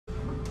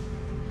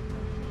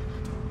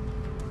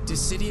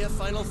Dissidia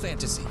Final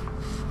Fantasy.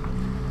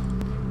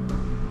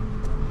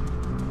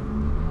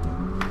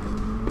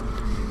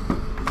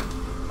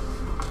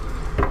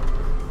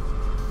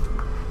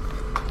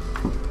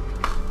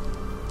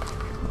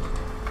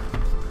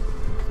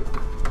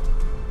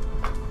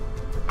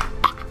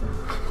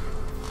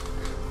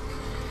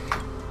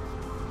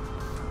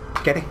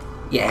 Get it?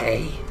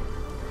 Yay!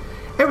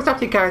 Hey, what's up,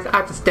 you guys?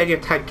 I'm the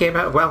Stereotype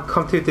Gamer.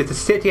 Welcome to the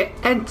Dissidia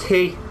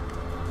NT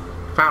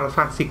Final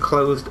Fantasy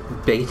Closed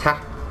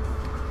Beta.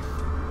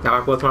 Now, I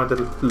was one of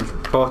the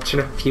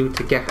fortunate few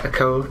to get a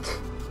code.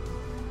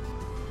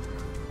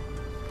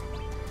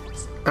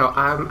 Oh,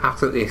 I'm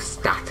absolutely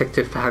ecstatic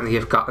to finally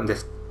have gotten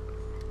this.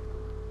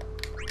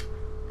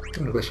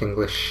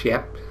 English,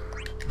 yep.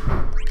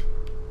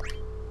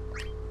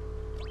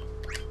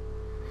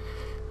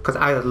 Because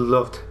I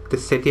loved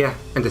Dissidia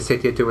and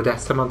Dissidia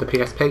Duodecim on the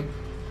PSP.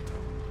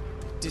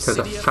 So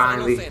to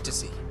finally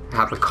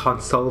have a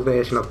console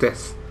version of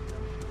this.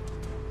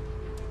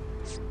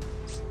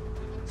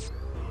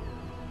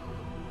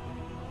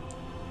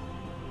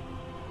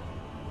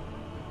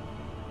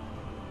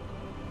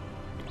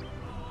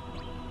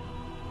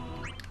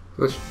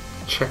 Let's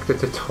check the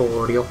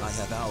tutorial. I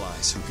have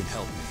allies who can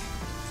help me.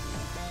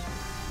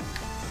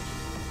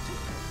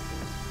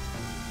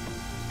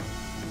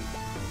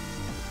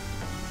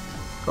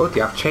 Oh, they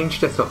have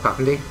changed this up,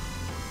 haven't they?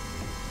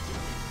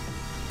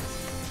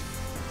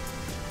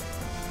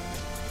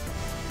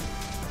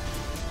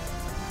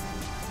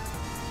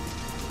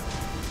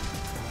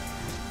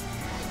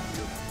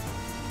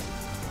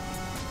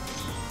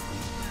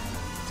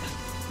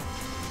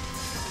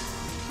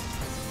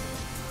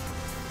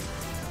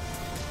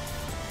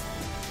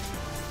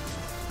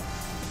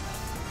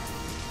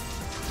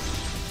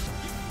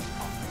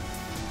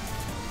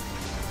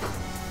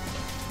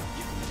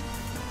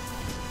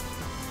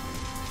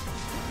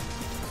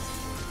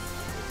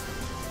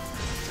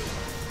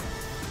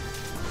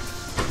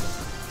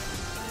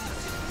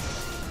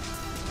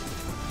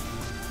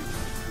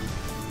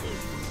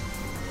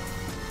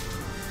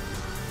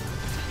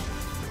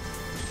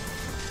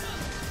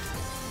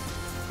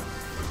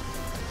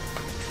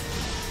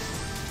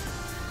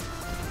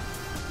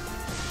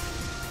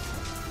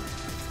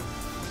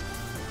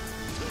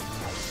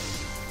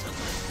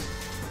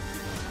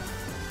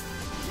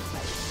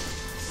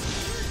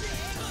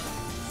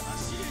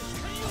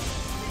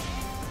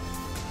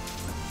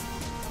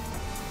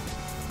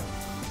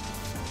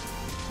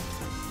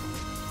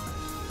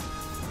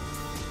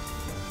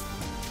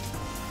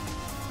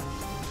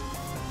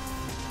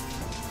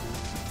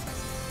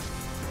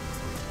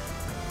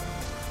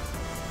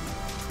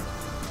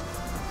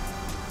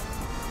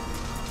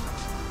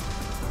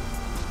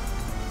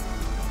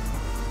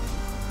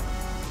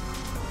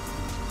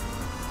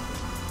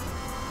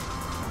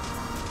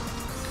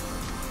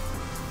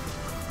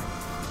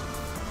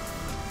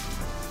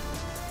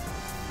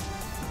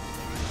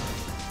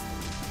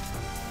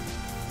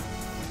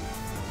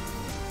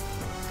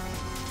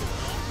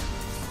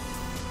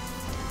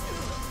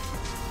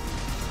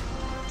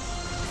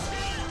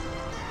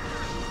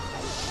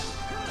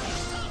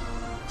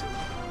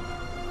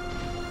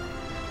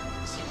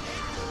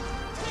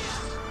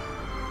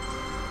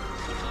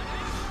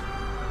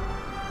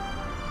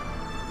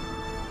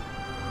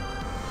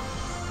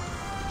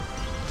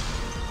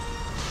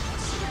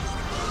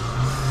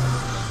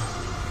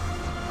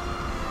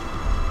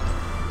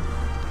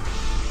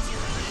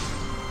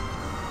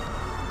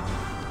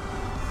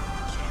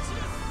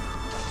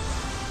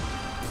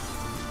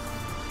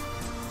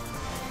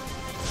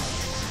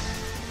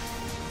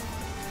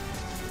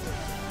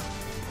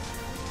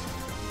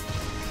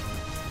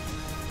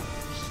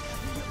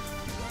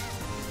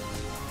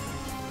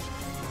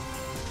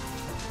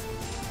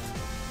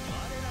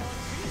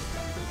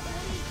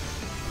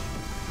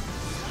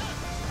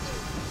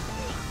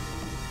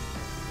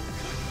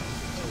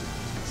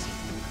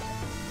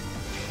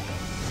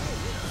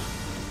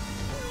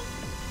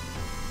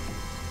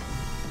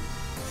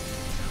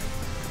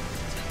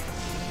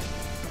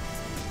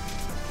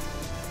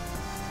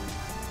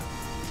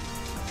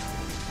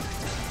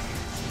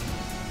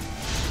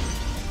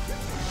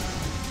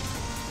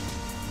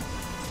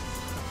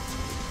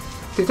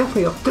 They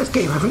definitely upped this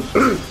game,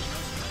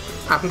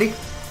 haven't they?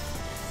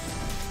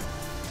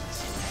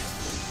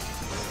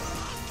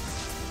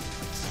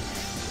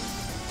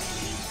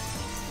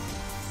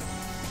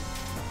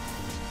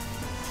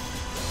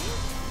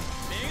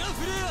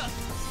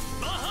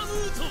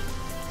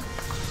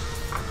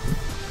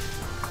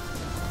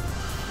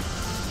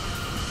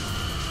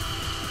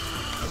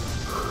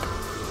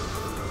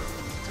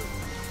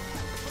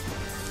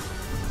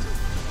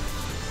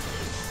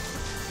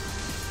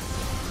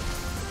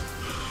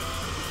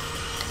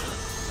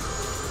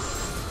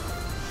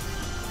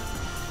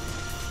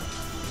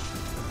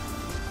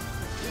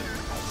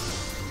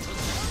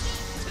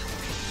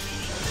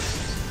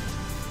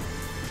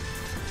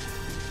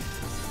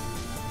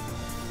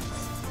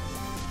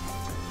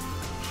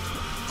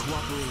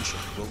 Cooperation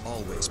will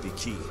always be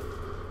key.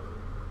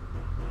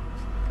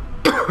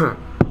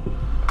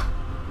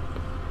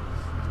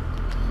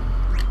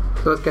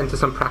 So let's get into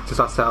some practice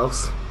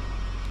ourselves.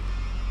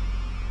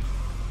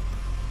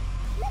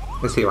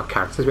 And see what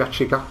characters we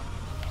actually got.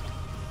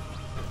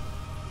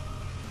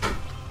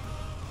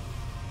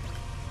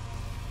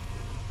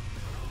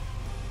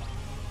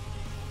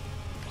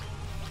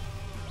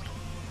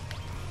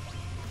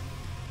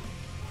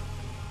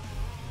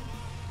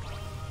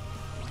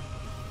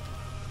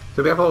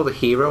 So we have all the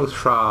heroes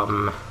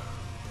from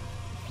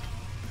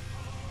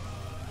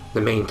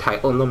the main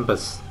title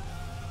numbers.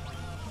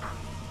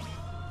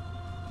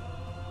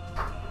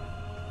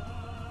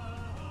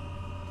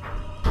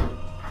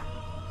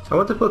 I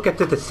wonder if we'll get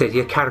the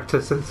Dissidia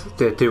characters,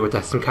 the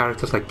duodecim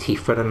characters like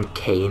Tifa and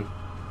Kane.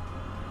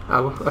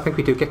 I think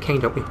we do get Kane,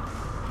 don't we?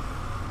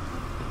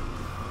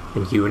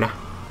 And Yuna.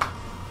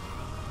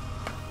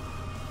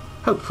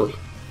 Hopefully.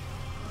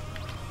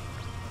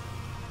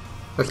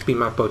 Let's be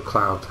my Bud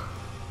Cloud.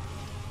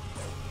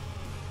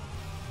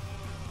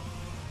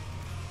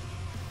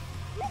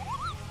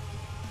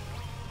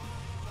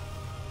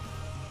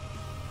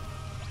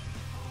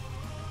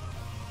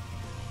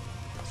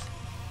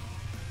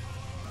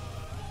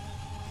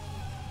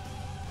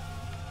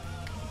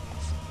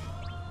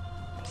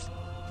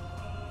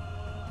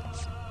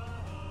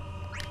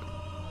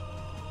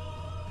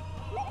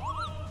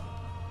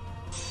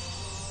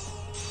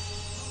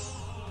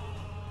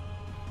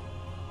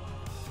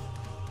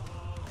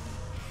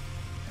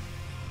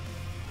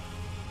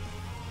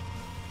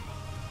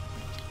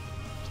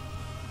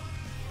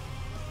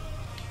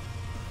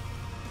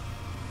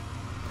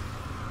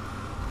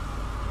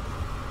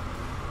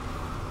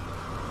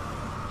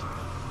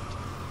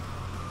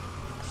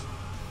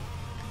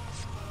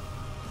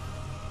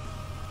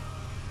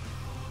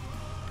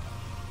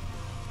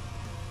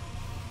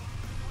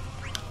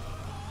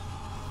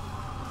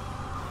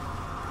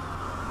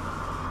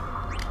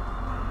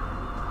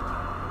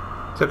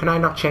 So can I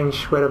not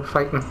change where I'm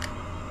fighting?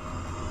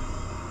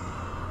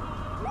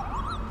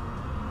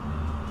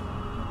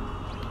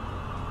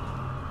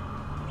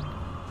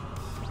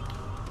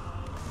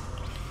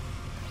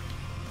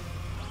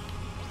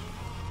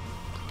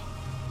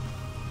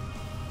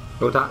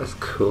 Oh, that is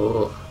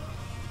cool.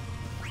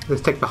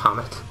 Let's take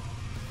Bahamut.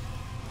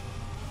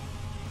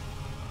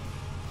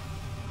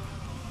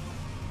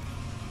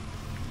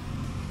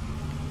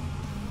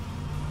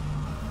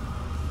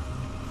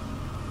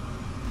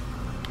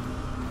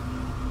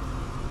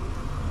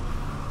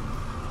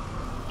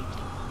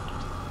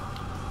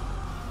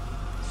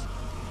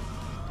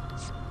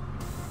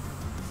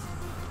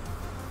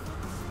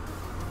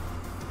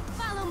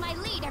 Follow my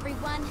lead,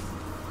 everyone.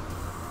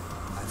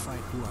 I fight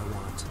who I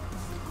want,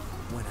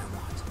 when I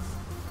want.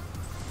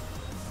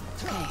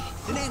 Hey,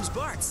 the name's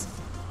Bart's.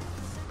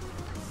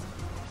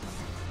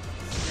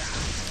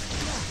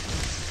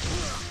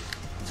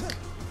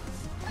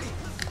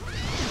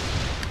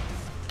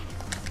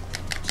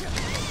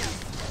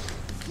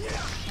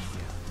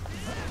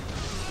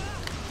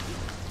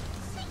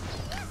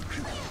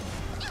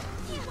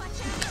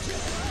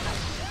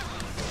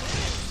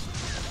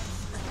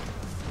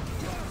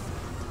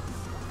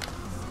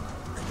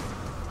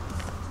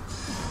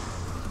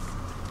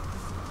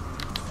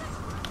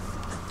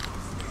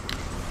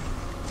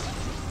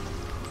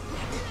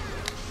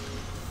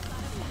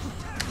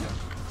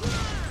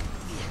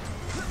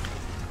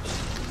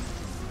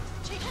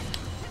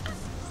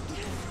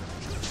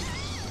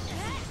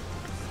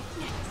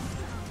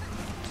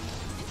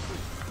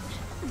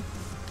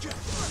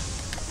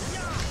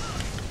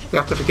 You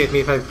have to forgive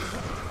me if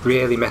I've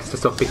really messed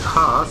this up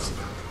because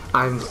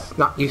I'm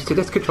not used to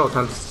this controls.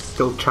 I'm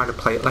still trying to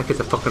play it like it's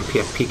a fucking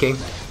PSP game.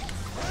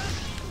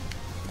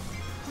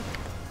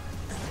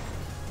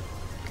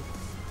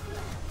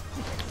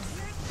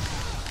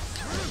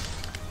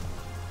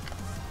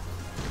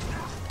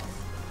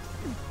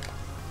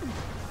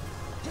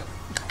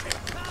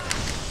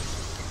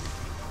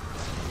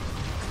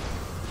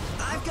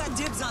 I've got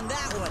dibs on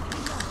that one.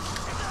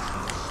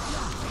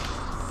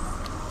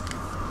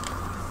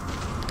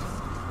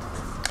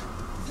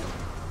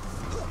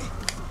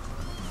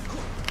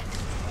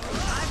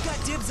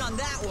 Dibs on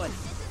that one.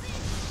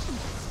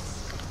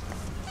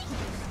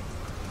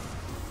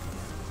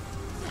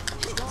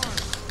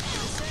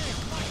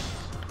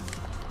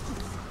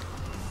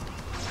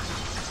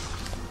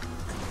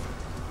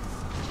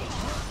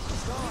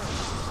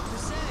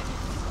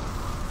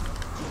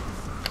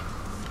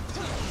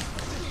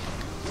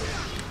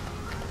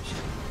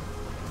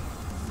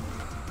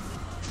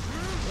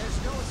 There's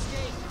no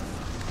escape.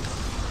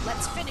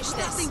 Let's finish this.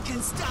 Nothing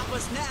can stop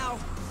us now.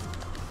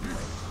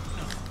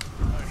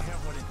 I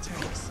have what it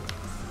takes.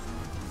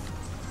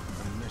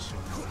 The mission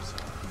goes on.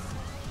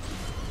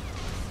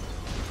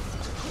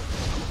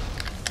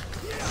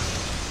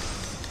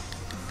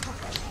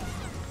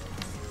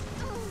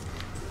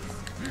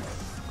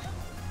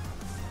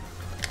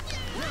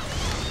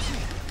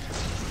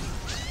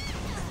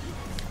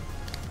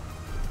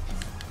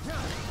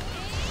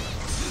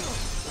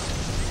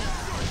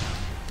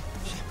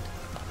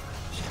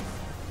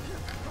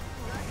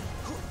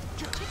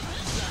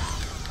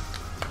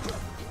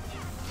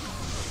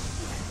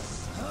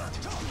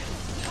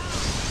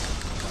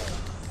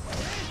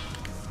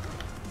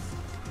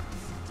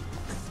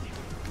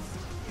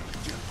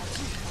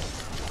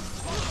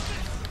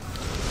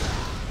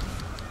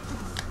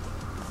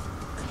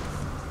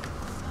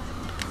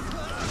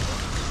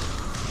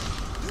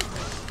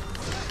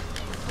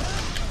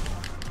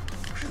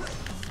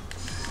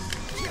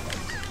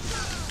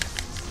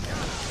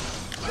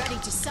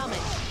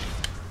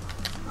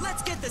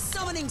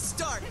 Getting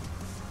started.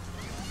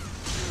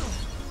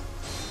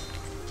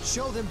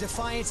 Show them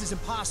defiance is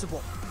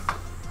impossible.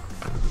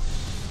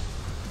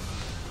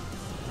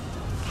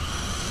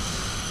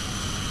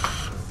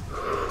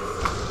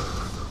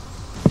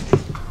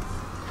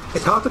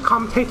 It's hard to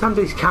commentate on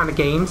these kind of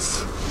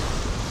games.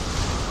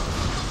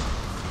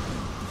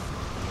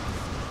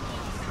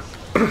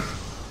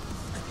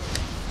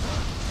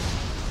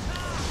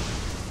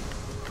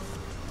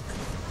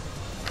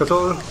 Because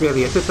all it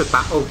really is a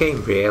battle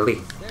game,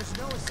 really. There's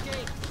no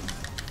escape.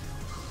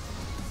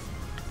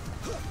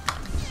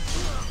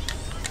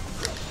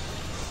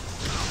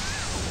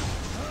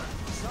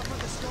 Suffer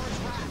the storm's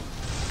wrath.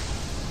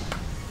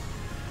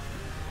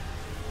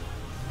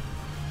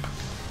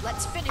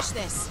 Let's finish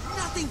this.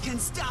 Nothing can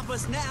stop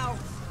us now.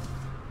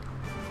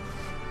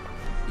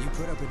 You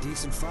put up a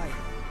decent fight.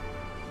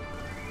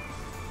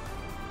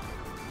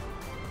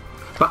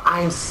 But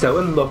I am so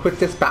in love with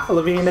this battle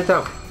arena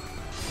though.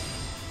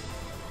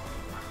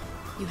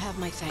 You have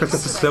my thanks. Because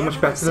this is so much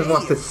better than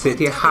what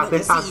Dissidia had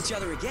it as. Each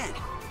other again.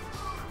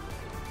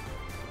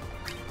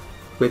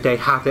 Where they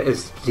had it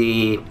as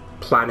the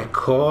planet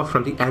core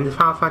from the end of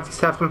Final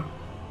Fantasy VII.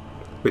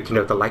 With, you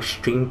know, the live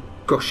stream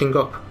gushing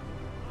up.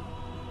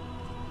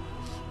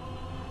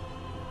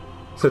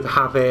 So to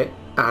have it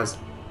as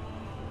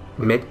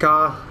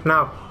Midgar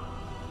now,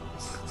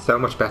 so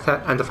much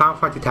better. And the Final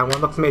Fantasy X one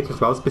looks amazing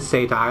as well. It's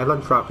Dissidia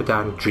Island rather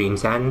than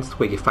Dream's End,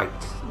 where you fight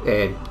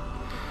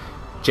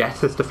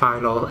Jet as the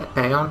final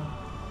Aeon.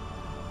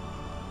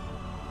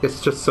 It's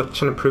just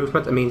such an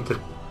improvement. I mean, the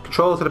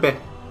controls are a bit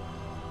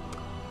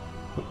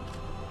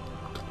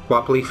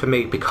wobbly for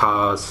me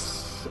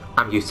because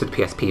I'm used to the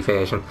PSP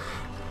version,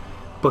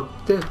 but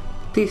they're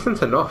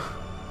decent enough.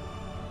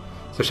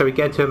 So shall we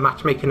get into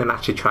matchmaking and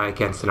actually try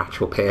against an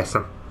actual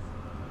person?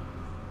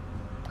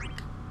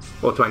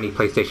 Or do I need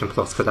PlayStation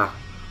Plus for that?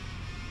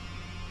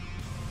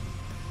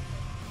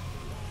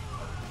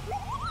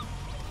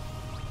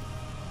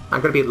 I'm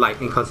going to be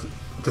Lightning because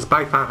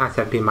despite Final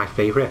Fantasy VII being my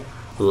favourite,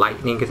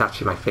 Lightning is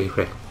actually my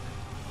favourite.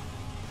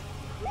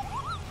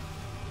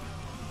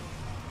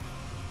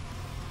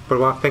 But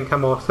what I think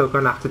I'm also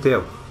going to have to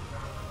do,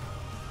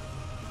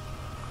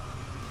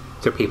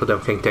 so people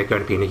don't think they're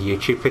going to be in a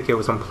YouTube video,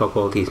 is unplug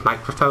all these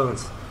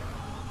microphones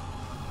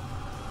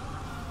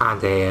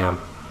and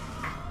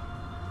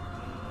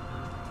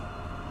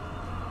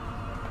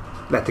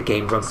let the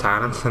game run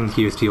silent and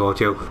use the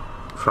audio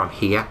from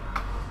here.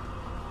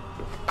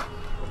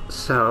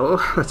 So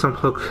let's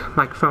unplug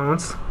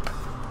microphones.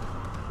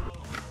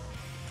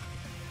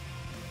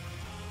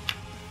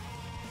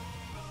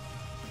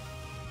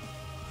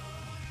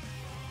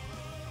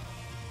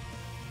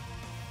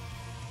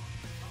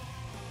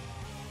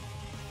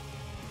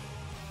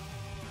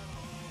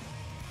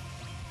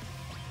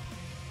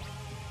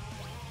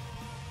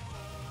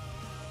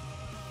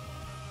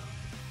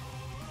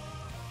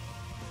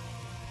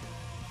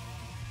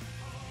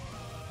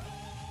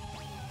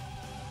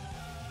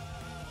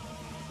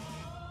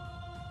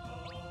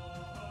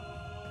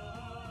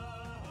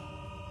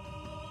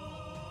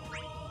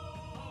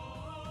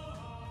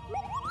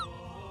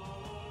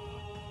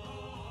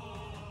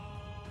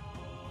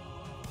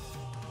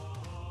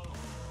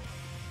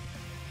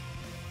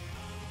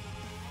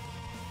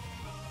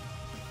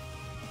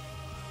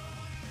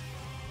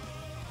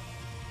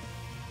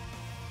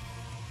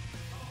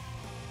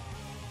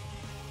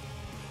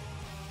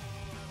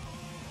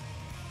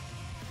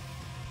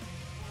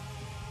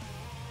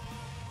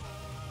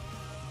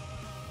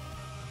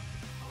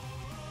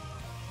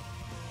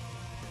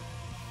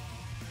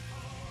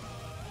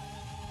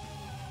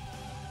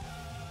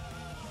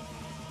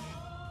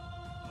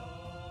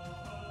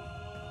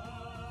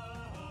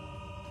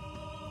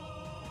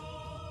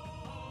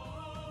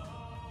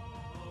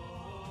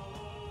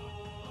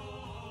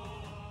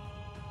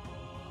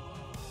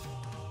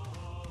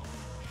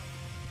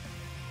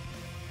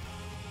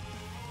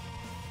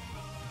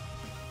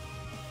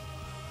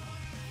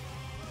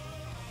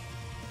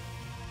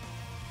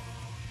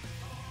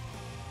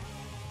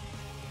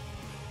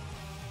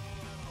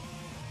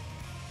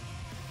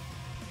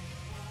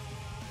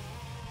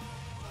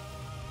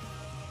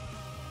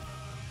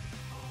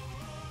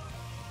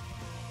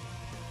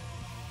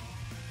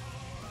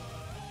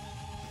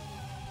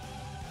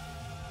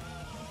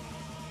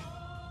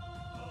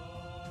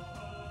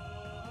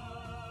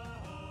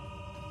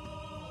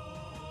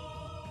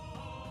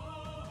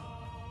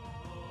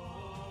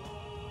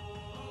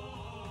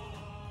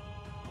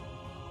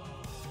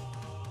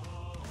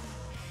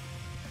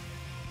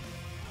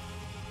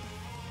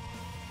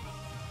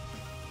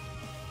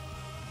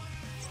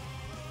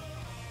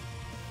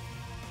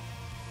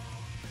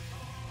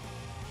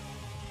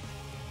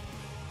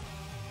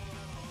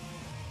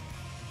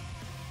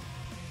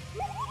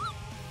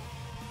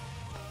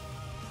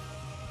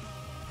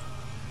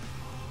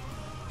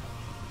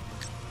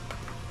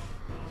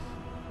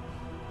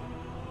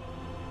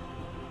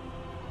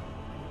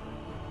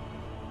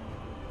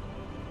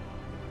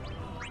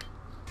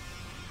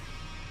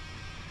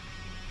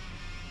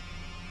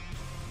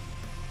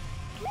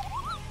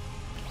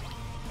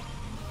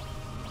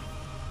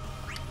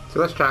 So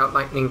let's try out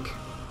lightning.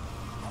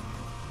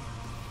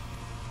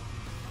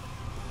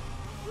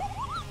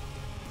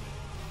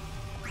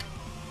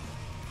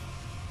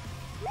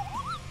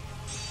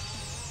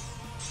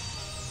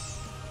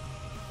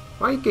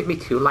 Why give me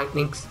 2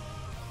 lightnings?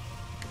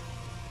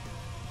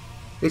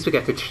 At least we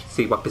get to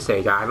see what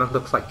Dissidia Island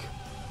looks like.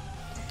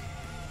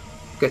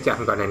 Guess you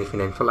haven't got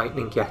anything in for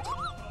lightning yet.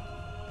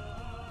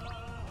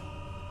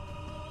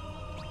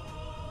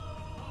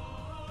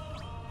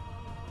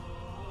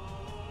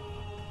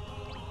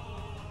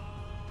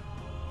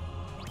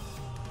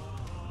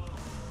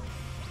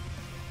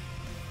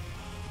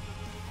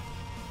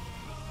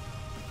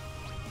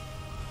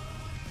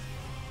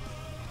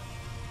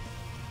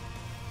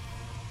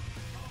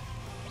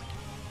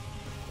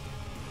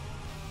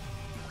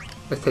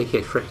 Let's take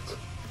it fruit.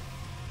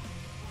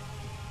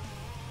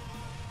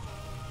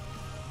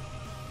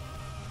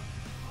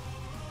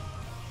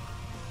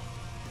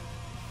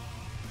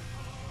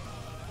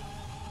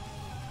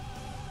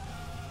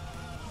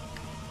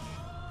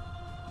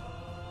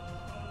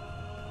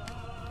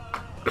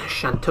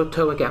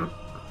 Shantoto again.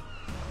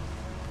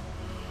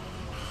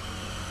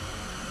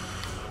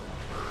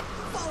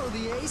 Follow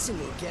the ace and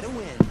we'll get a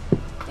win.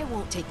 It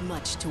won't take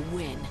much to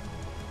win.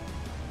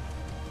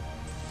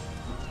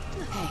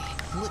 Hey.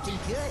 Looking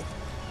good.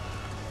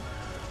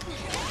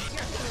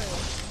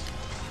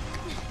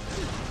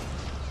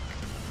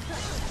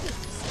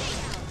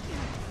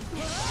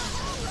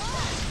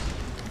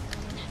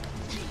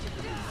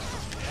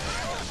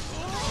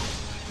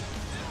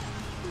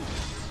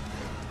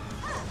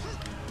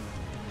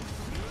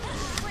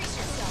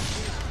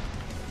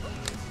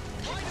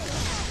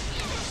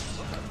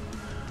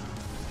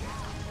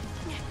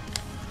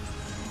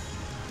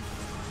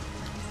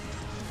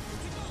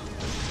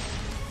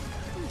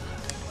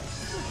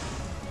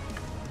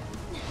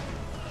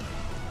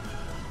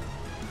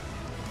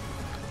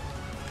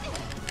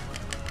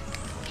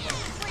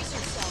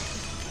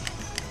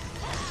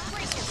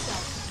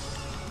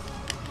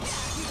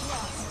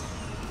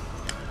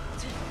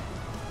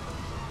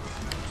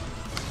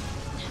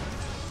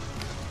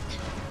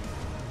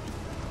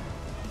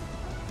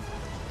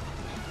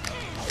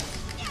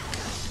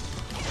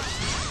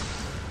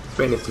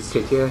 Rain of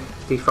Dissidia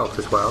default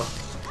as well.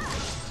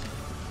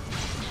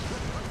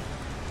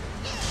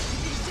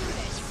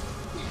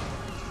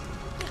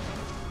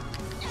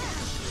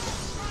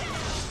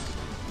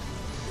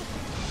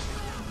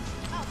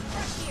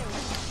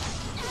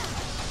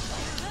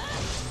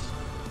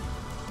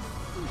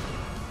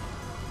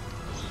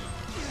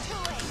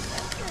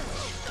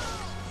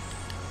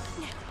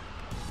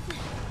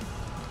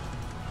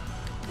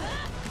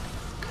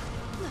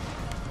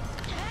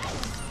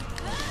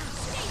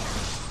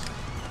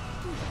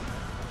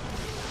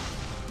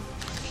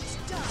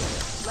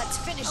 Let's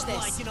finish this.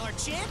 Liking our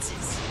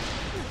chances.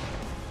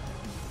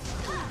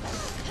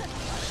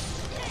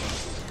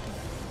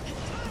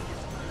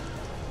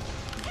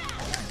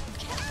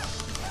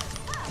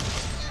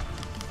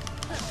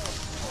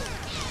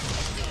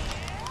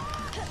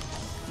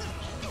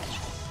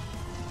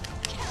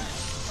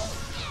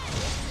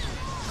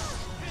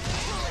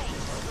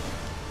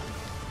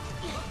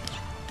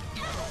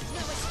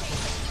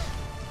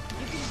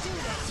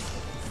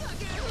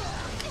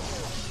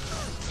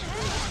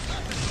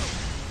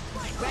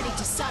 Ready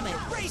to summon.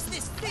 Raise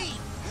this feat.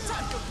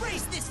 Time to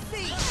raise this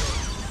feat.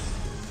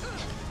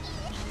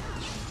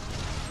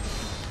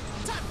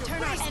 Time to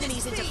Turn our raise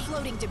enemies this into feat.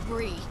 floating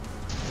debris.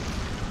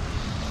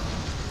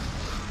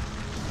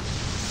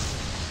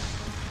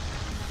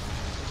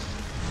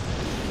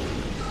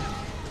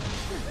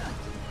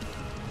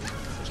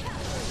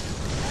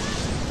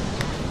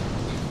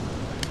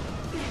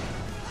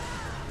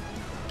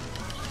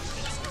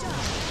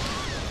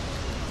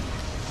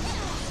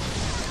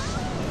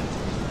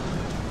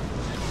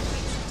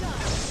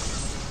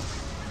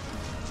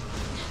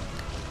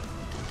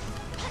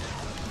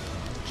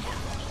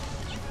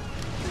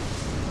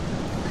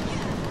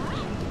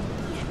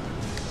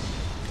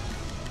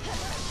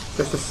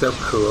 This is so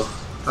cool.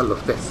 I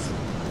love this.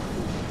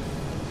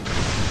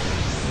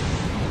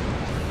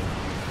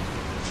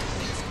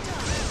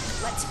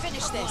 Let's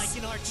finish this.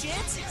 Liking our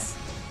chances.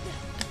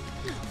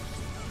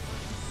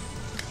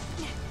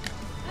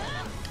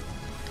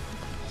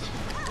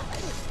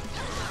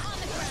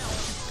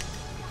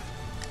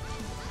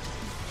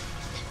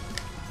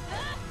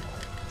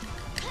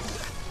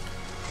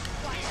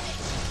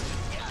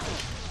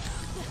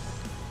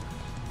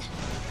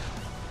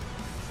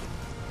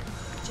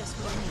 Just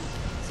what I need.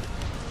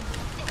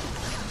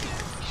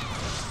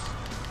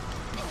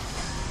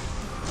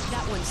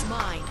 That one's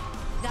mine.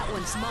 That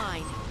one's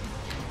mine.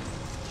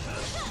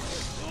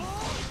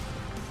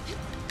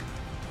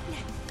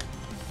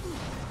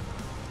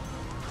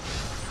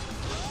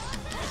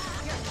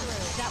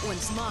 That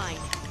one's mine.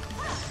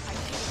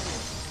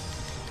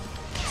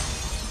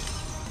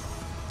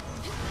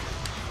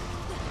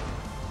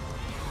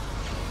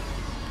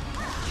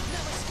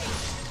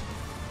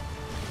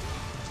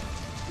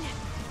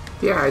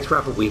 Yeah, it's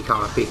rather weak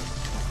RP.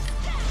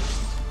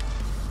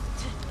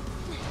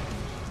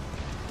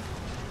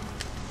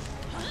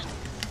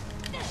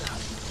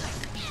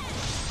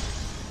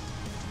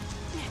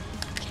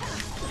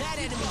 That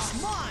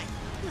enemy's mine.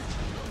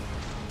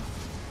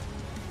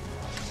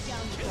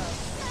 Down you go.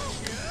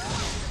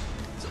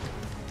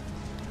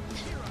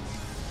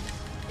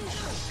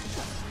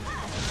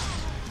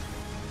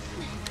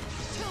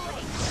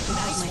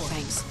 Nice My one.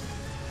 thanks.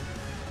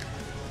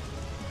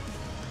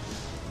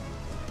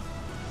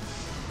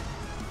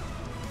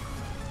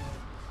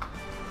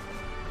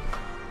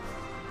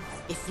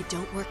 If you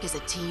don't work as a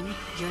team,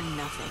 you're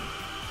nothing.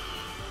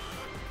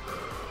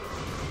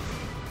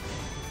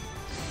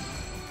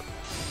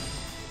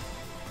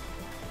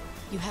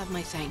 You have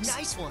my thanks.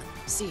 Nice one.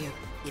 See you.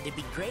 It'd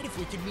be great if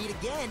we could meet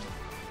again.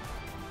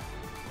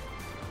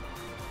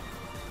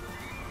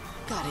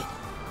 Got it.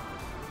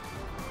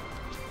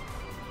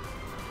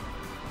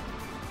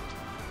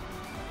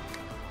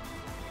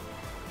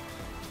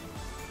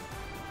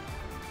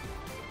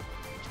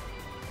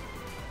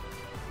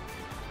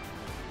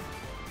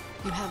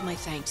 You have my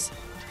thanks.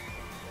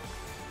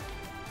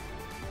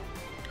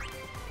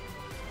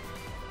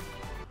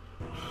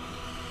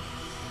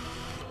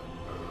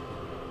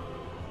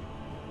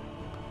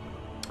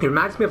 It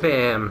reminds me of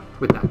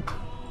with that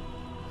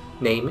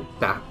name,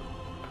 that,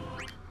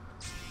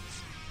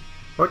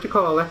 what do you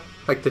call it?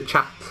 Like the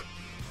chat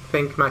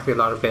thing reminds me a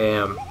lot of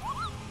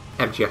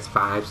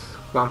MGS5's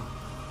one.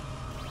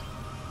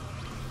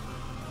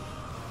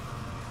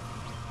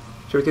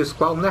 Should we do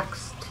Squall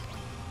next?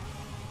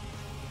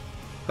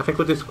 I think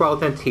we'll do Squall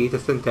then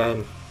Tidus, and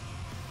then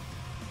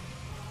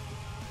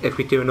if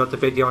we do another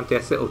video on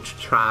this, it'll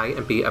try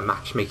and be a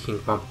matchmaking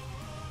one.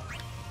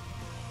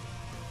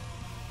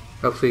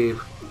 Hopefully,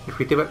 if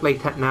we do it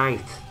late at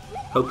night,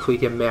 hopefully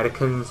the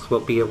Americans will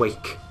be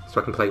awake so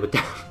I can play with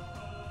them.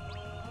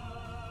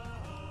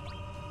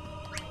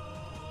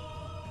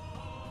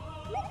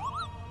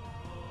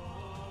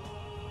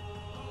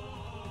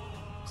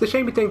 It's a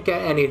shame we didn't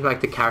get any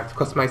like the character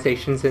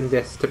customizations in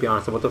this, to be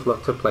honest. I would have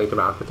loved to have played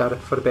around with that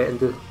for a bit in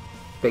the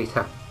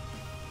beta.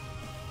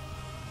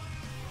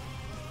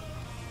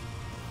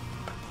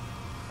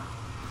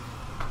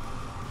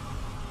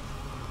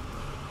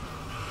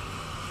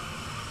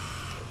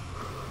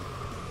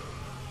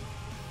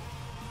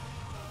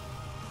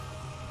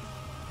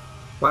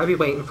 Why are we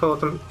waiting for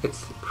them?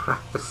 It's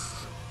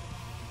practice.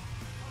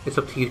 It's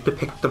up to you to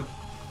pick them.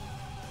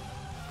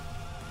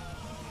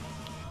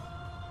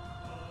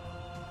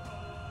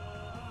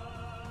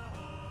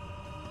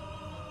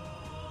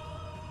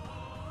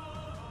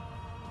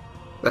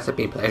 That's it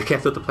being played. I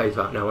guess other players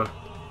without knowing.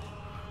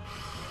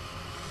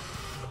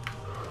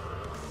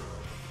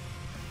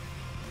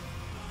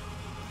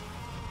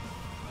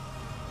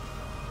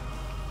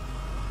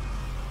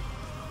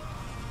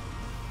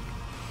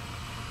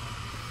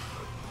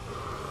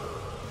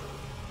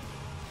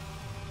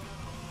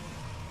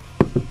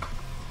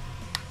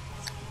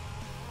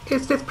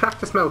 Is this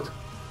practice mode?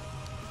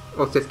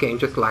 Or is this game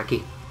just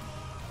laggy?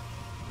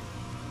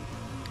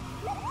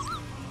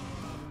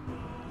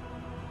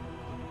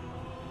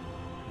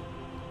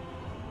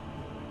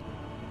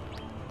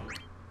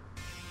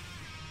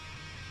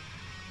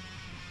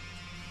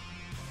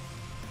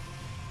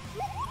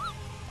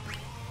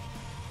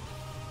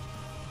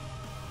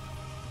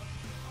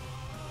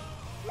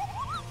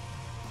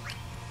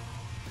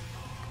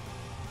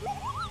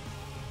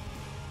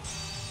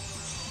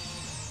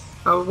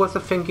 Oh, what's the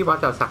thingy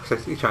what I was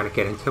actually trying to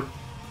get into?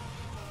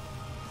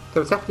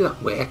 So it's definitely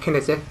not working,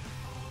 is it?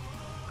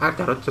 I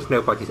don't just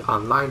nobody's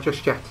online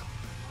just yet.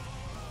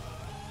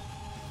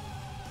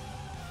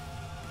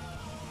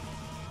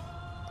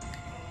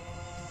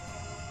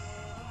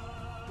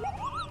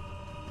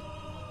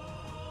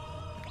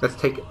 Let's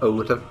take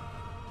Odin.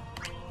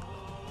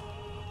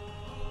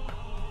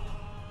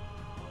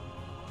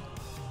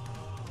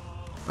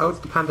 Oh, it's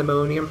the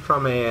Pandemonium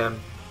from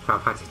Final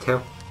Fantasy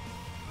 2.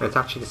 And it's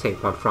actually the same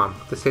one from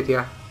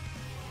Dissidia.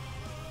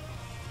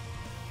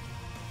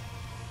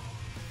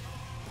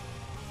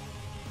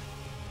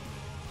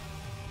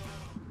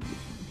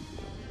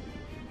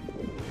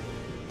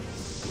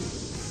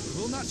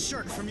 Will not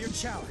shirk from your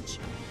challenge.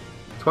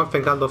 It's one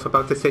thing I love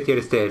about Dissidia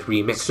is the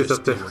remixes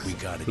of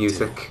the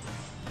music.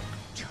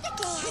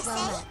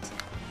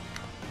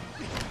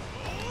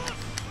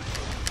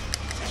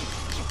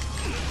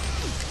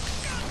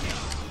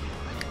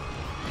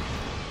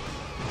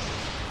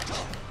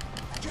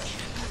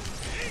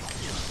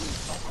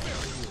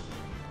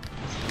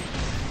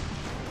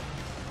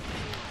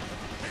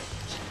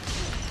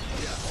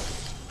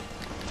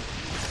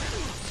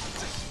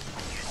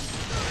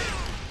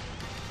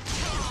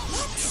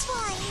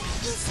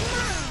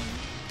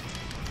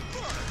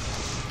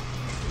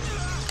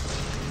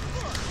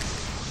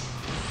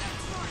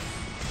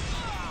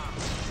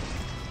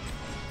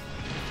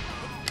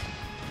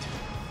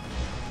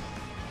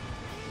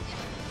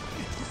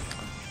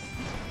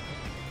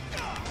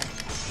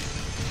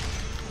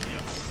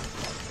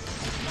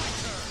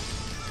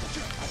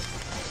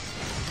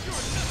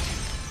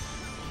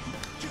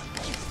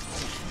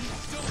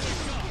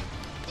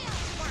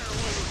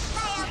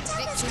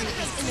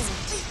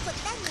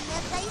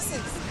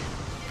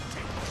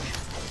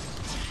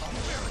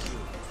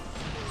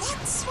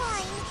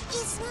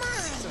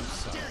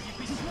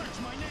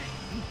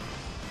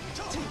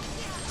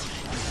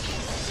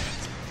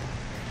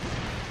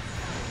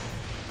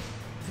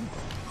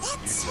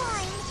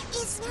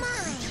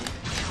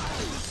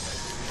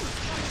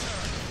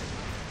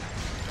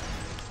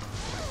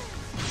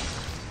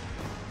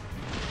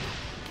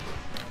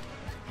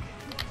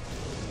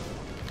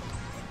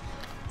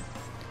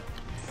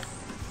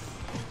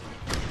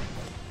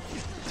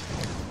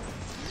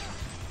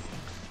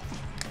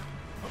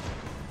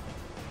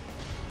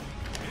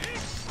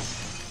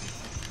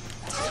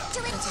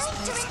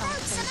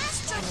 invoke some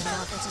astral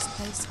folk. Let us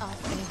place our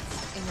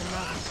faith in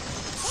another.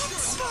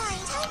 That's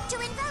right. Time to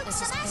invoke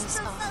some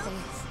astral folk.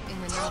 In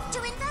Time another. to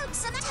invoke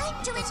some.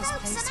 Time to Let us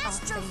invoke place some our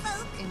astral faith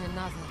folk. in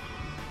another.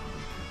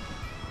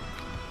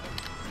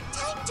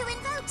 Time to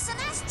invoke some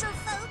astral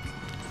folk.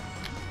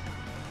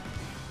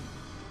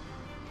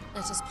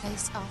 Let us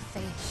place our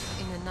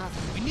faith in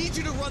another. We need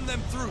you to run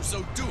them through,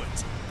 so do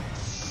it.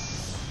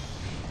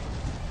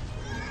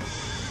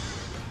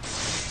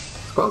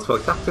 Squall's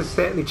voice actor's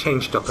certainly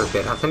changed up a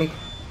bit, hasn't he?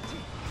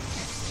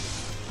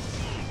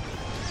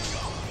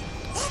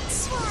 That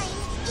swine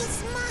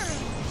is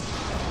mine.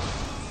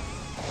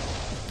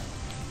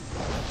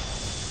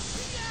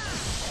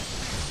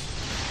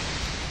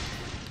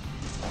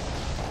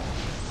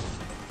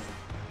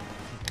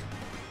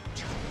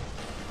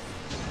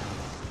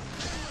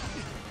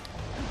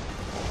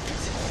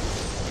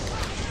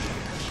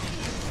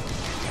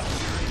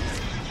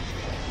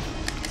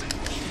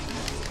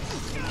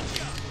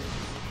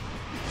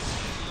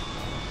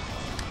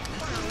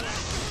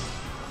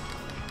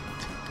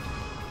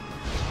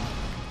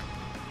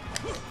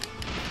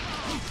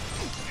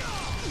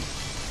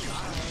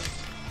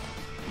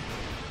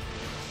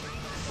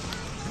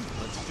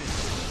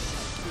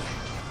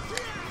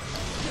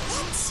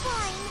 That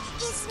swine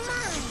is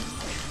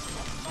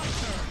mine.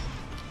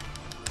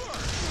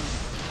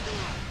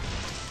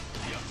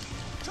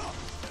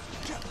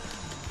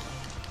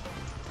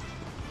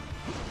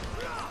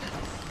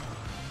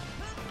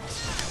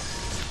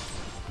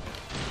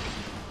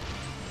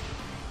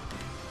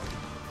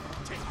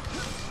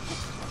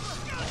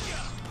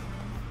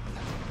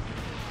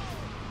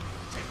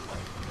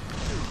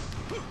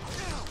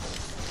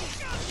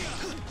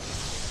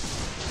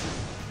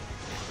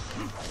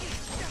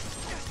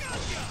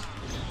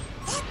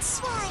 That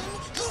swine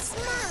is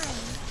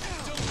mine.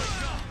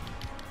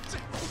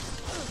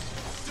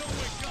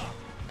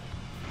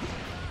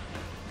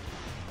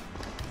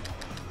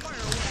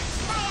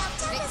 By our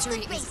toughest Victory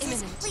is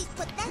graces, imminent. we've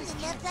put them in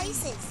their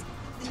places.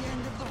 The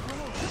end of the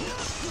road.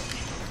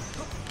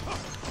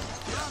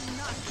 I'm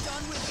not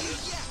done with you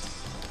yet.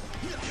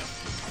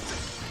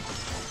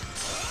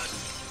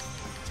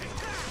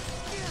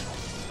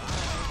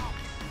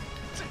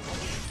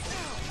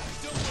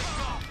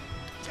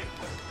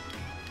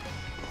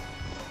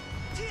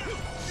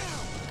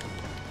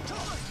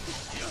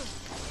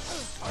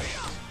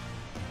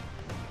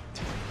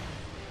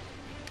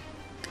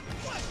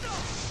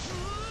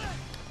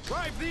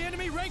 Drive the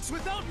enemy ranks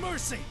without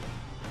mercy.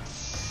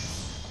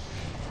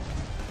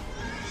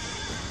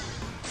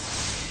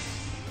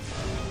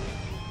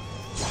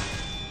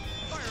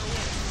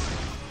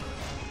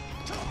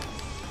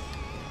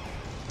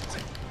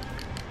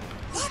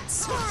 That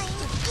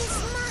swine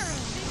is mine.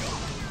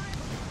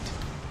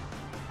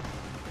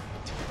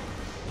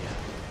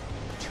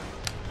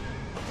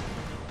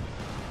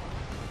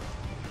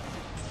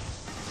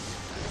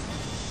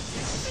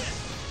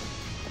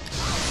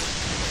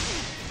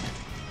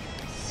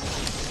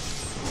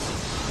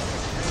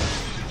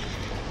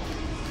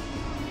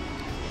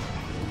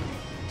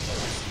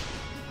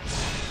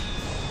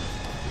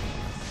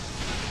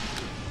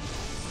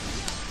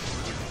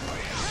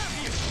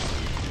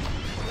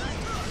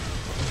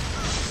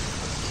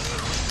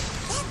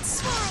 That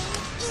swine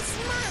is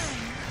mine.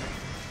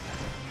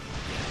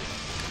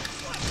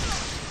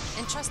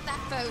 Entrust that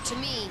foe to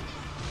me.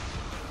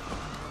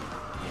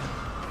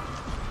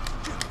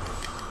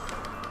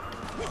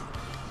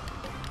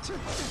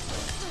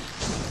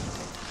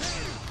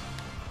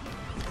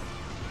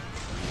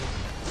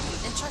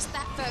 Entrust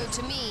that foe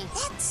to me.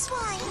 That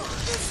swine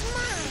is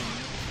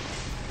mine.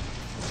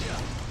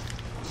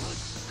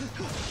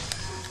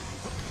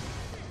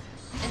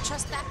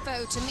 Entrust that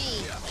foe to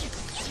me.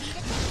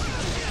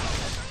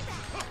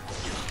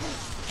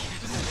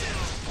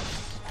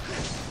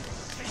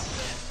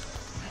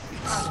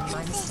 Pardon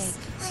my mistake.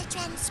 I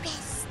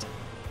transgressed.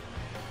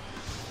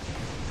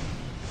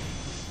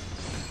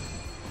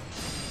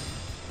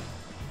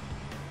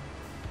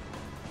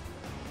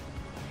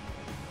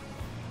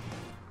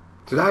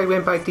 Did I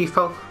win by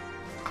default?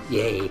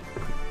 Yay.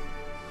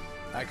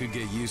 I could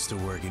get used to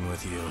working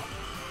with you.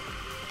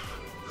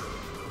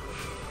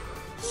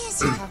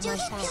 Here's your Have my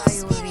Hip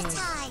thanks. Your Spirit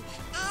Eye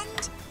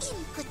and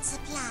input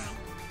supply.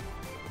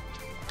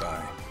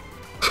 Bye.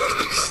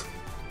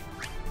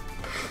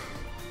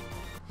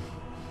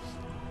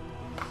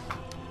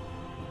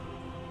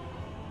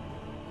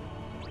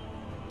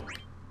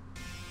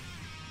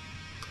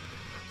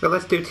 So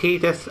let's do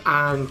Tidus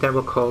and then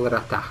we'll call it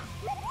at that.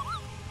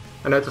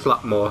 I know there's a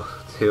lot more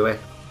to it.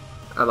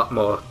 A lot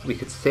more we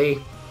could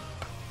see.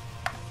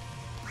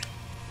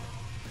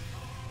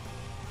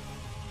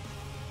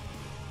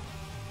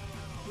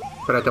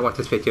 But I don't want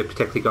this video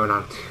particularly going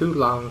on too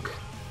long.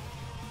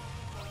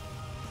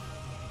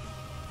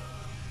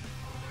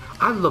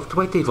 I love the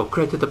way they've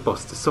upgraded the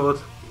Buster Sword,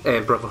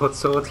 Brotherhood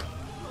Sword.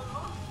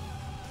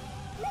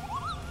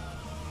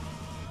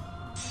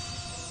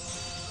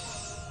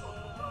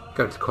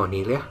 Going to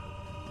Cornelia.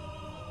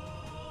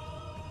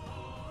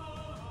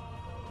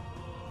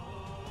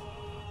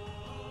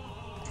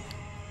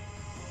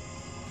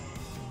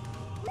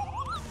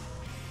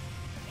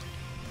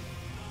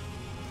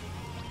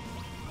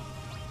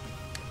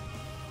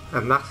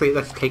 And lastly,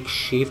 let's take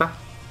Shiva.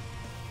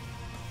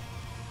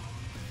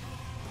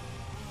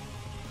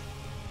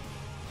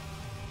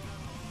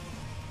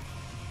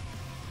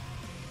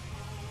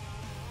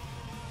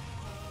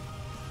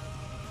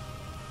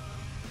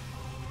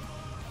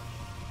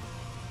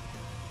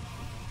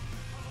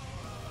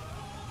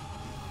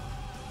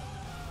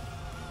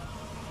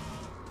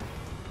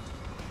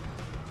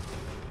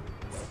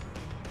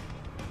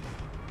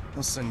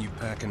 I'll send you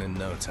packing in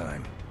no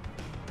time.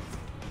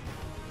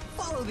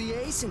 Follow the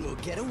ace and we'll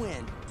get a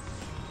win.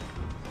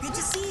 Good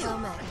to see you. Well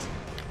met.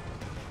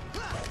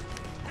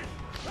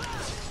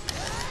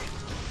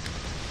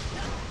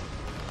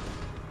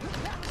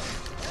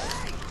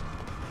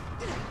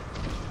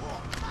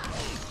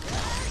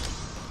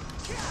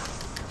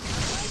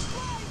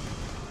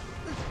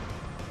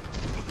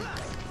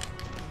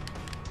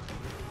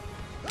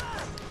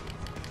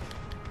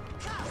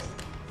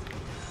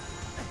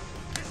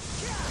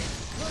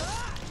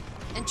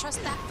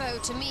 Entrust that foe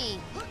to me.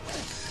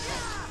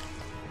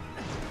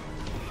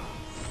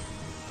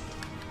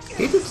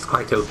 He is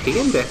quite OP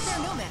in this. They're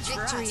no match for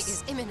Victory us.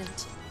 is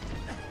imminent.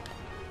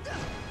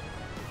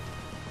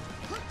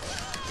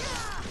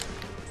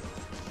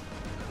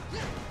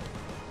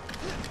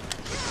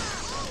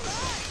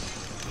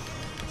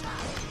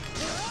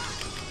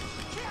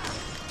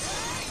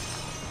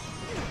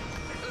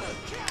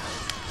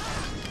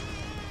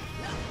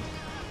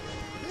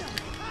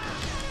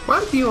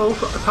 Why do you all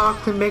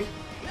talk to me?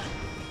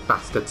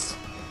 Bastards.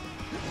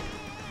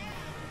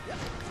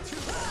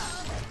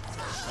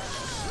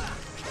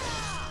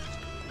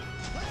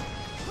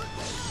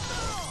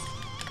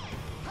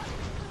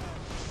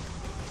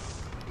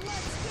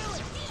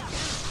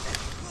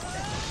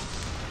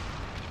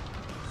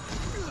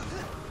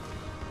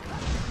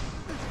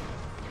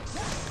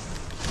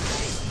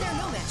 They're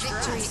no match for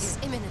Victory us. is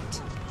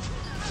imminent.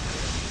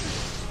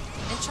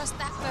 Entrust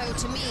that foe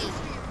to me.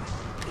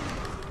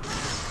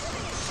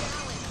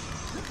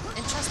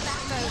 Entrust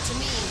that foe to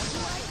me.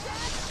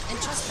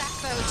 Entrust that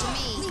foe to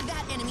me. Leave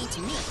that enemy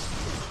to me.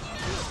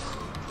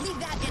 Leave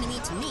that enemy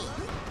to me.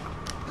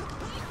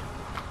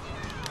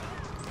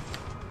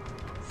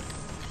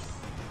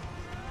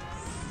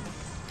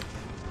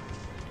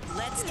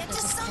 Let's get to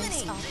Let us summoning.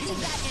 face off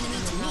Leave that enemy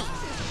to me. another.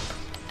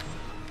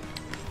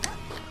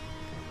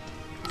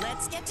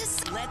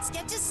 Let's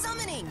get to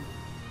summoning.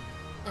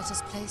 Let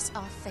us place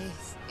our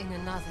faith in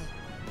another.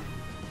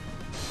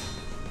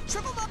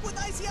 Triple up with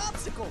icy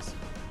obstacles.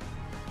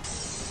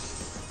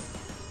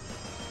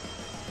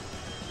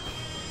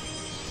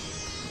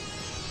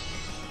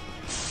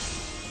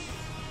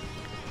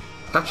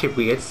 It's actually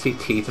weird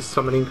CT to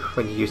summoning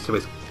when you're used to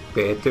his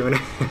beard doing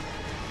it.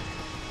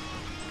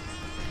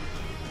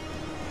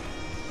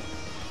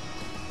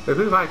 But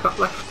who have I got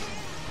left?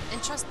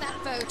 Entrust that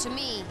foe to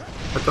me.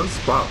 I've done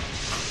Squall.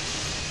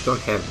 Done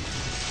him.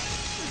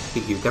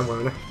 Be you then,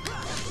 won't I?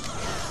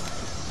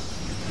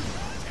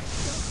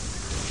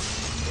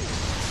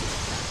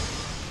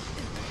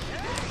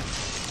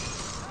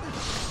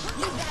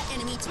 Leave that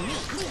enemy to me.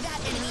 Leave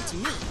that enemy to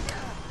me.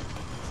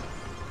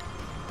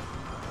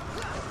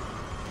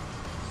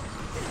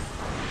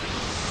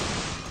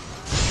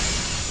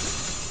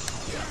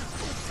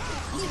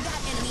 Leave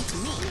that enemy to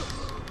me.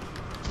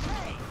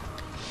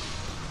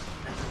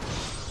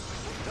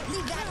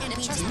 Leave that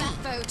enemy to Entrust me. that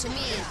foe to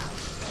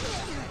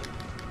me.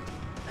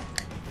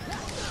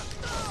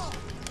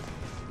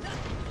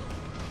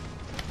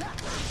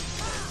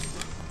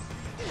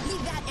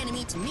 Leave that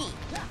enemy to me.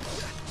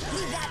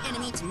 Leave that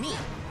enemy to me.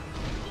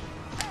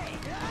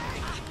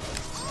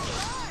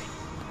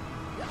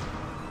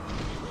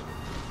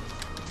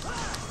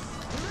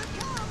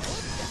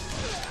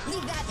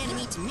 Leave that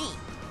enemy to me.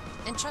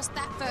 Entrust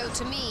that foe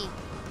to me.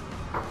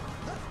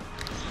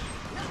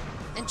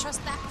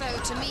 Entrust that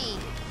foe to me.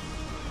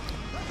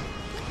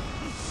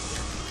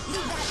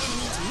 Leave that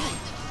enemy to me.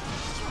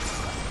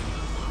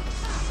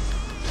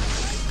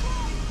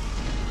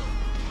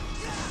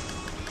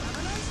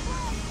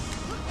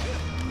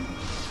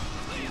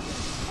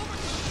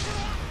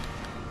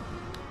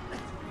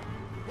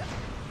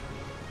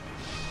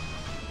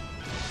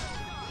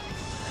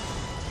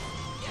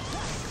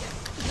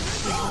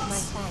 You have my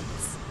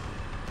thanks.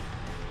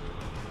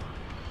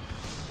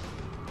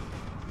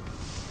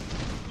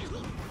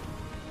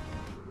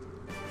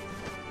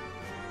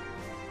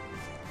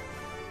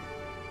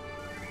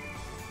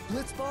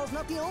 Blitzball's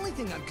not the only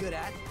thing I'm good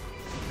at.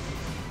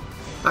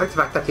 I like the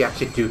fact that you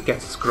actually do get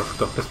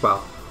scruffed up as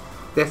well.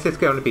 This is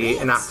going to be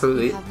an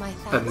absolutely You have my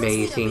thanks.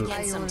 amazing Let's meet up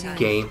again sometime.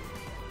 game.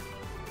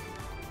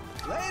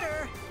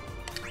 Later.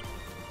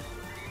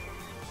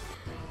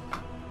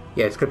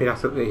 Yeah, it's going to be an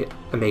absolutely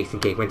amazing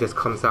game when this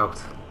comes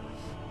out.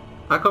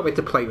 I can't wait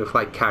to play with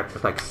like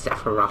characters like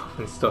Sephiroth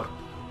and stuff.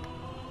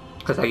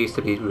 Because I used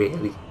to be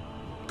really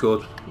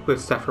good with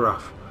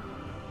Sephiroth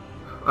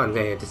on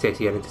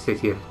Dissidia and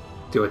Dissidia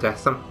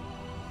Duodecim.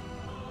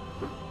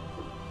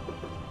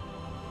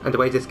 And the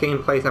way this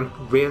game plays, I'm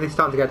really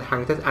starting to get the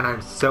hang of it, and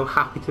I'm so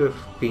happy to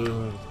have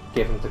been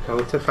given the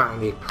code to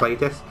finally play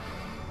this.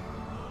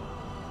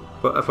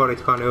 But I've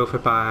already gone over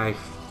by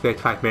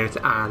 35 minutes,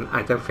 and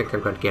I don't think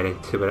I'm going to get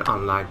into an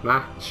online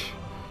match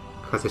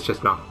because it's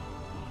just not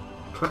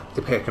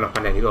picking up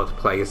on any other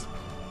players.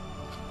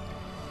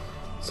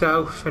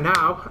 So for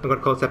now, I'm going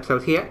to call this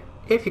episode here.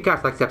 If you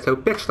guys like this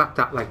episode, big slap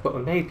that like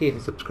button, maybe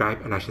even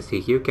subscribe, and I shall see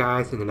you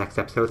guys in the next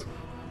episode.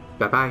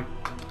 Bye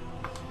bye.